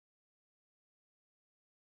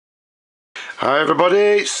Hi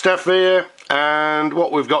everybody, Steph here, and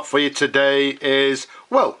what we've got for you today is,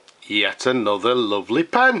 well, yet another lovely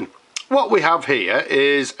pen. What we have here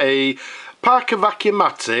is a Parker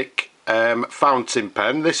Vacumatic fountain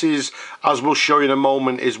pen. This is, as we'll show you in a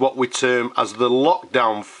moment, is what we term as the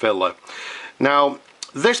lockdown filler. Now,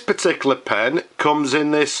 this particular pen comes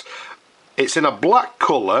in this, it's in a black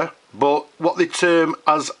colour, but what they term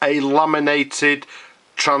as a laminated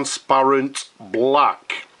transparent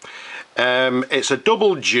black. It's a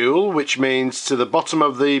double jewel, which means to the bottom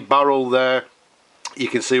of the barrel there you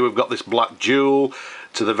can see we've got this black jewel.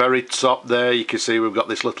 To the very top there you can see we've got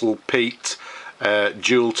this little peaked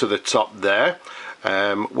jewel to the top there.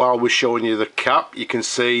 While we're showing you the cap, you can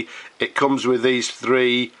see it comes with these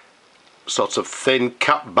three sort of thin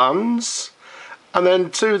cap bands, and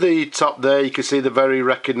then to the top there you can see the very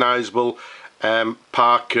recognisable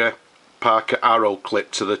Parker arrow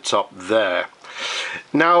clip to the top there.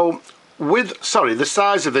 Now, the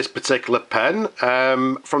size of this particular pen,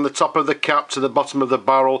 from the top of the cap to the bottom of the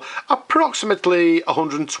barrel, approximately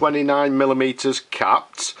 129mm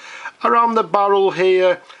capped. Around the barrel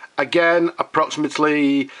here, again,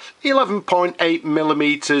 approximately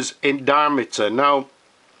 11.8mm in diameter. Now,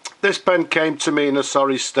 this pen came to me in a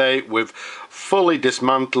sorry state. We've fully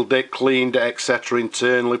dismantled it, cleaned it, etc.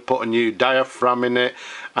 internally, put a new diaphragm in it,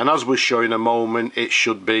 and as we'll show you in a moment, it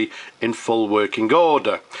should be in full working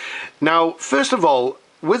order. Now, first of all,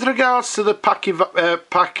 with regards to the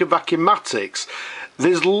Parker Vacumatics,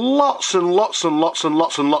 there's lots and lots of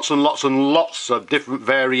different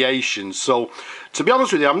variations. So, to be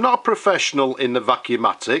honest with you, I'm not a professional in the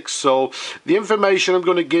Vacumatics, so the information I'm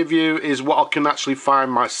going to give you is what I can actually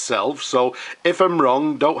find myself. So, if I'm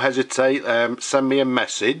wrong, don't hesitate, send me a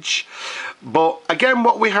message. But again,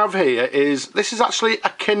 what we have here is, this is actually a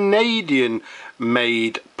Canadian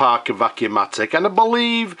made Parker Vacumatic, and I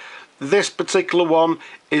believe this particular one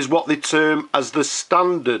is what they term as the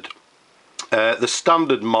standard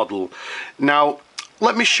model. Now,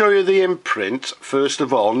 let me show you the imprint first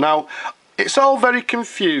of all. Now, it's all very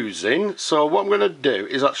confusing, so what I'm going to do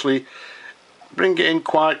is actually bring it in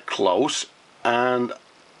quite close, and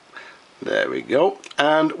there we go.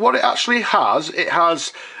 And what it actually has, it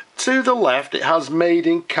has to the left, it has made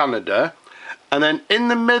in Canada, and then in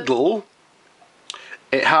the middle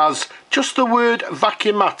it has just the word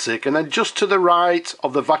Vacumatic, and then just to the right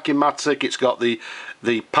of the Vacumatic it's got the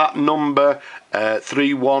part number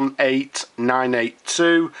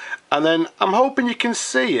 318982, and then I'm hoping you can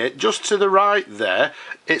see it just to the right there,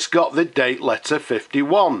 it's got the date letter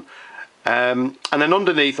 51, and then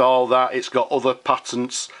underneath all that it's got other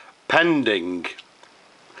patents pending.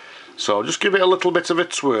 So I'll just give it a little bit of a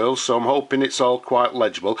twirl, so I'm hoping it's all quite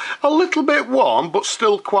legible. A little bit warm, but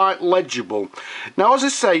still quite legible. Now, as I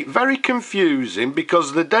say, very confusing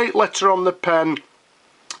because the date letter on the pen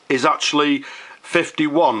is actually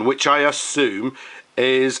 51, which I assume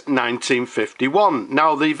is 1951.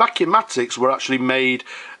 Now, the Vacumatics were actually made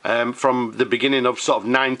from the beginning of sort of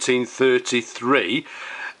 1933,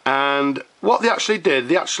 and what they actually did,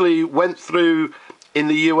 they actually went through in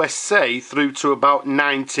the USA through to about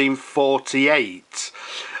 1948,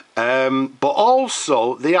 but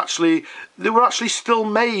also they were actually still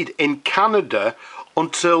made in Canada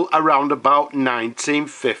until around about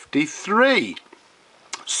 1953.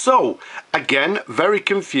 So again, very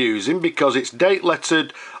confusing because it's date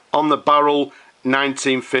lettered on the barrel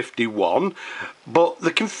 1951, but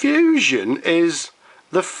the confusion is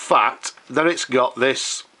the fact that it's got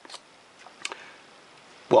this,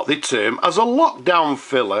 what they term as a lockdown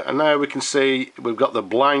filler, and now we can see we've got the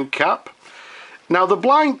blind cap. Now, the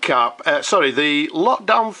blind cap, the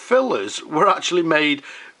lockdown fillers were actually made,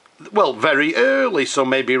 well, very early, so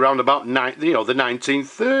maybe around about the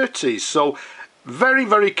 1930s. So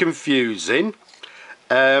very confusing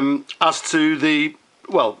as to the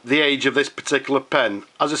age of this particular pen.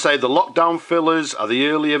 As I say, the lockdown fillers are the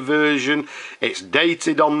earlier version. It's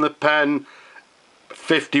dated on the pen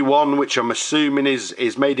 51, which I'm assuming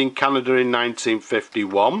is made in Canada in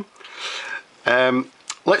 1951.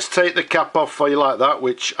 Let's take the cap off for you like that,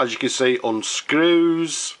 which as you can see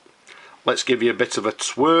unscrews. Let's give you a bit of a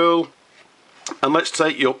twirl, and let's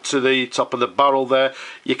take you up to the top of the barrel there.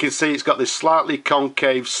 You can see it's got this slightly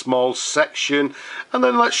concave small section, and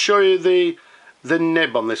then let's show you the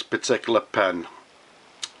nib on this particular pen.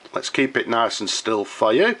 Let's keep it nice and still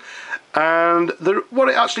for you. And what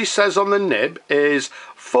it actually says on the nib is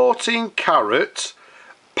 14 karat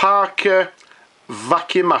Parker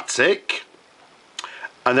Vacumatic,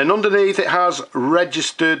 and then underneath it has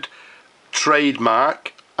registered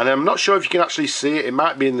trademark, and I'm not sure if you can actually see it, it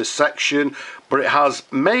might be in the section, but it has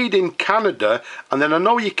made in Canada, and then I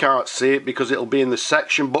know you can't see it because it'll be in the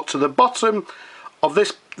section, but to the bottom of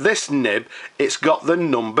this nib it's got the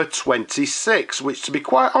number 26, which, to be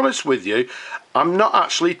quite honest with you, I'm not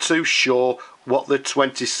actually too sure what the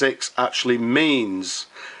 26 actually means.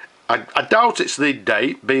 I doubt it's the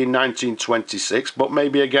date, being 1926, but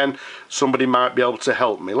maybe again somebody might be able to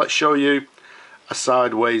help me. Let's show you a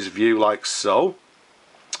sideways view like so,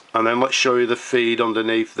 and then let's show you the feed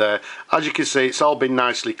underneath there. As you can see, it's all been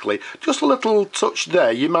nicely clean. Just a little touch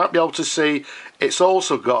there, you might be able to see it's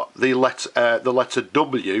also got the letter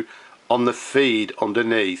W on the feed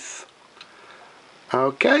underneath.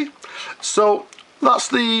 Okay, so that's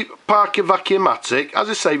the Parker Vacumatic. As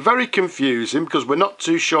I say, very confusing because we're not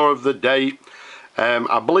too sure of the date.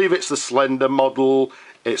 I believe it's the slender model.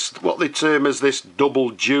 It's what they term as this double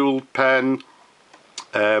dual pen.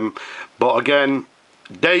 But again,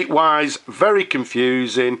 date wise, very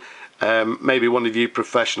confusing. Maybe one of you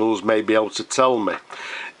professionals may be able to tell me.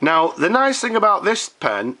 Now, the nice thing about this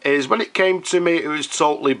pen is when it came to me, it was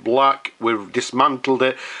totally black. We've dismantled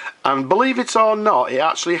it, and believe it or not, it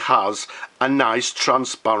actually has a nice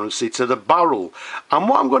transparency to the barrel. And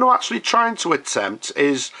what I'm going to actually try to attempt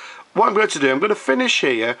is, what I'm going to do, I'm going to finish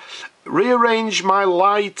here, rearrange my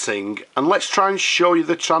lighting, and let's try and show you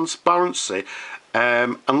the transparency,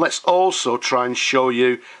 and let's also try and show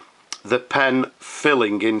you the pen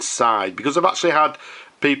filling inside, because I've actually had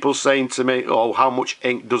people saying to me, oh, how much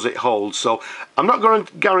ink does it hold? So I'm not going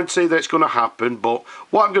to guarantee that it's going to happen, but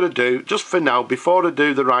what I'm going to do just for now, before I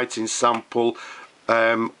do the writing sample,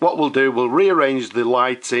 what we'll do, we'll rearrange the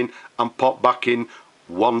lighting and pop back in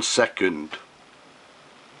 1 second.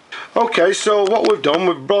 Okay, so what we've done,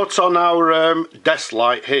 we've brought on our desk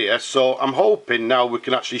light here, so I'm hoping now we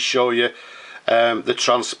can actually show you the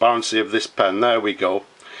transparency of this pen. There we go.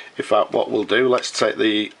 In fact, what we'll do, let's take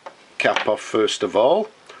the cap off first of all,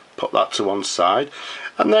 put that to one side,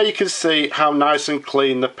 and there you can see how nice and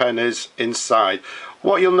clean the pen is inside.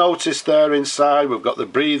 What you'll notice there inside, we've got the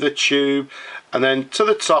breather tube, and then to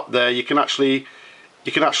the top there you can actually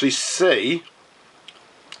see,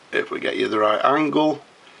 if we get you the right angle,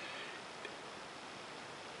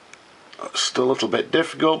 it's still a little bit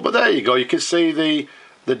difficult, but there you go, you can see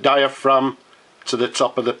the diaphragm to the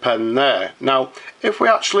top of the pen there. Now if we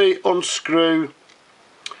actually unscrew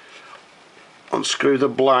the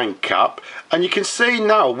blind cap, and you can see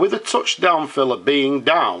now with the touchdown filler being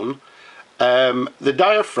down, the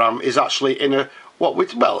diaphragm is actually in a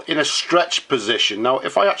in a stretch position. Now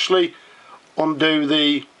if I actually undo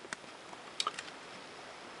the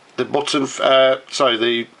button,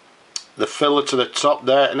 the filler to the top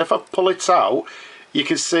there, and if I pull it out, you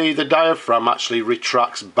can see the diaphragm actually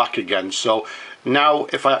retracts back again. So now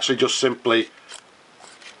if I actually just simply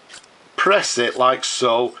press it like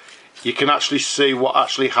so, you can actually see what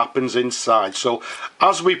actually happens inside. So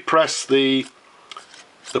as we press the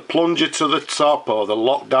plunger to the top, or the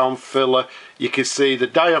lockdown filler, you can see the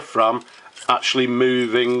diaphragm actually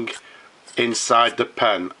moving inside the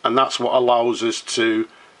pen, and that's what allows us to,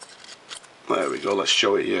 there we go, let's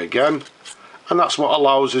show it you again, and that's what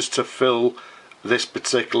allows us to fill this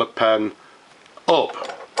particular pen up.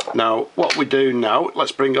 Now what we do now,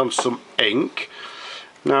 let's bring on some ink.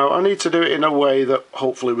 Now I need to do it in a way that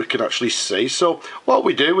hopefully we can actually see. So what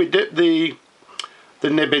we do, we dip the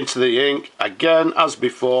nib into the ink. Again, as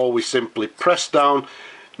before, we simply press down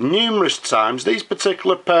numerous times. These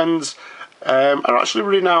particular pens are actually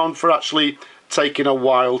renowned for actually taking a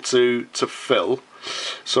while to fill.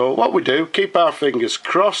 So what we do, keep our fingers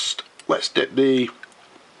crossed, let's dip the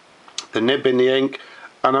nib in the ink,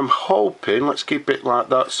 and I'm hoping, let's keep it like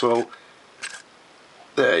that, so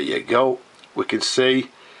there you go, we can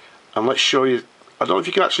see, and let's show you, I don't know if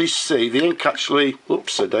you can actually see, the ink actually,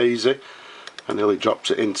 oops a daisy, I nearly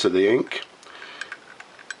dropped it into the ink.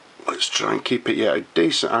 Let's try and keep it at a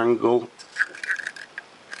decent angle,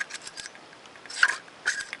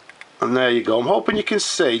 and there you go. I'm hoping you can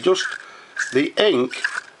see just the ink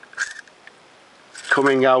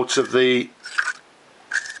coming out of the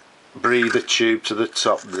breather tube to the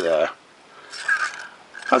top there.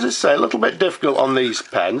 As I say, a little bit difficult on these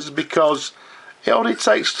pens because it only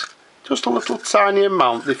takes just a little tiny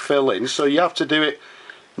amount they fill in, so you have to do it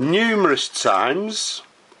numerous times,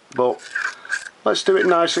 but let's do it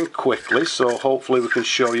nice and quickly, so hopefully we can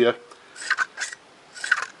show you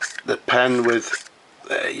the pen with,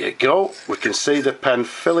 there you go, we can see the pen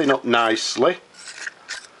filling up nicely.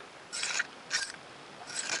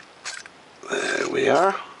 There we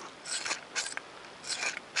are.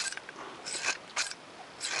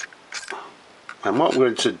 And what I'm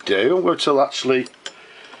going to do, I'm going to actually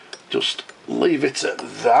just leave it at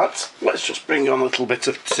that. Let's just bring on a little bit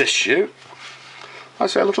of tissue. I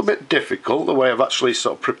say a little bit difficult the way I've actually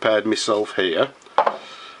sort of prepared myself here,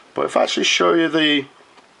 but if I actually show you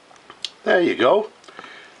there you go.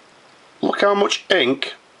 Look how much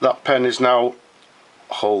ink that pen is now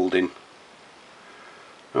holding.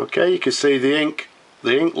 Okay, you can see the ink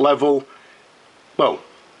level. Well,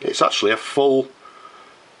 it's actually a full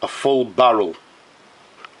barrel.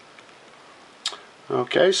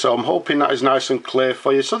 Okay, so I'm hoping that is nice and clear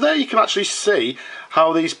for you. So there you can actually see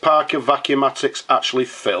how these Parker Vacumatics actually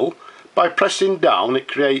fill. By pressing down, it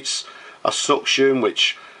creates a suction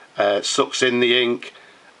which sucks in the ink,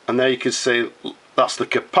 and there you can see that's the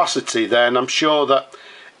capacity there. And I'm sure that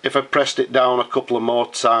if I pressed it down a couple of more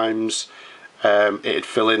times, it'd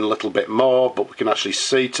fill in a little bit more, but we can actually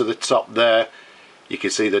see to the top there. You can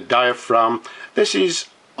see the diaphragm. This is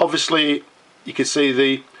obviously, you can see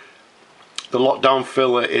the lockdown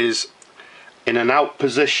filler is in an out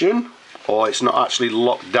position, or it's not actually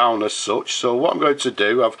locked down as such. So what I'm going to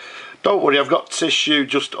do, don't worry, I've got tissue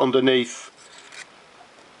just underneath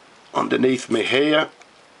me here.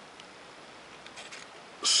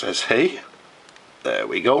 Says he. There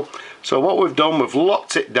we go. So what we've done, we've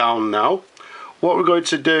locked it down now. What we're going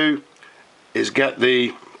to do is get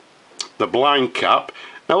the blind cap.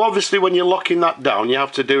 Now obviously when you're locking that down, you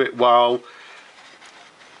have to do it while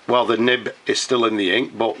the nib is still in the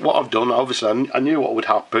ink, but what I've done, obviously I knew what would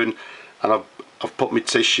happen, and I've put my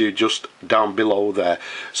tissue just down below there.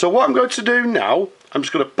 So what I'm going to do now, I'm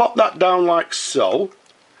just going to pop that down like so.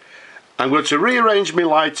 I'm going to rearrange my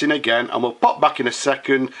lighting again, and we'll pop back in a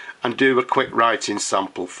second and do a quick writing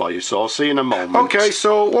sample for you. So I'll see you in a moment. Okay,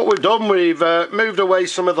 so what we've done, we've moved away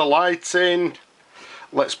some of the lighting.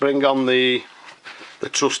 Let's bring on the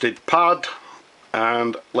trusted pad,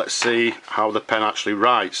 and let's see how the pen actually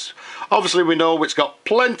writes. Obviously we know it's got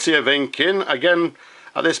plenty of ink in. Again,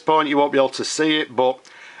 at this point you won't be able to see it, but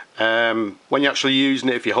when you're actually using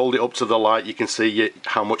it, if you hold it up to the light, you can see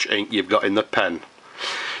how much ink you've got in the pen.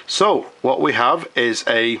 So what we have is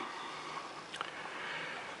a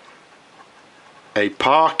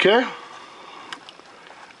Parker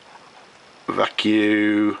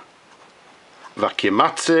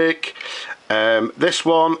Vacumatic. This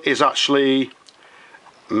one is actually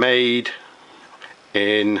made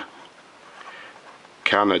in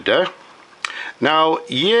Canada. Now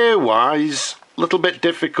year wise, a little bit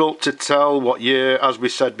difficult to tell what year, as we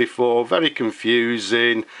said before, very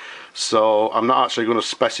confusing, so I'm not actually going to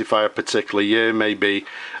specify a particular year. Maybe,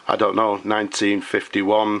 I don't know,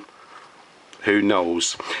 1951, who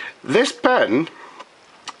knows. This pen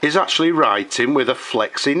is actually writing with a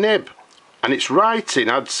flexi nib, and it's writing,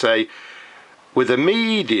 I'd say, with a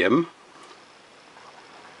medium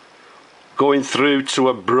going through to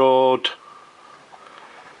a broad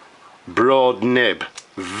nib.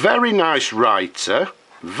 Very nice writer,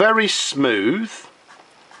 very smooth.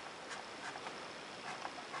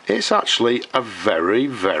 It's actually a very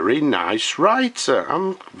nice writer.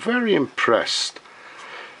 I'm very impressed.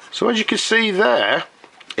 So as you can see there,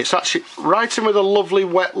 it's actually writing with a lovely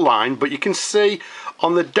wet line, but you can see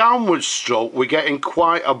on the downward stroke we're getting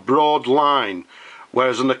quite a broad line,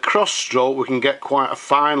 whereas on the cross stroke we can get quite a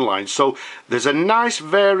fine line. So there's a nice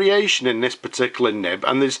variation in this particular nib,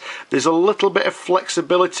 and there's a little bit of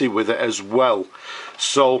flexibility with it as well.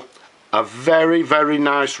 So a very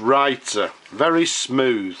nice writer, very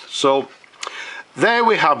smooth. So there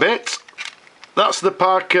we have it. That's the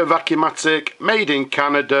Parker Vacumatic, made in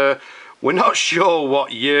Canada. We're not sure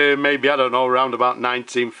what year, maybe, I don't know, around about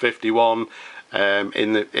 1951.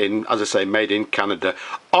 As I say, made in Canada.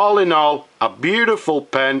 All in all, a beautiful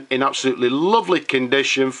pen in absolutely lovely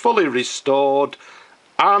condition, fully restored,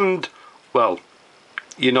 and well,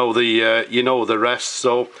 you know the rest.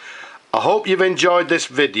 So I hope you've enjoyed this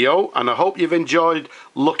video, and I hope you've enjoyed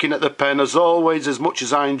looking at the pen as always, as much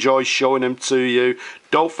as I enjoy showing them to you.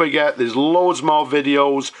 Don't forget, there's loads more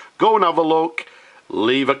videos. Go and have a look,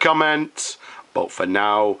 leave a comment, but for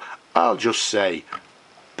now I'll just say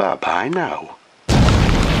bye bye now.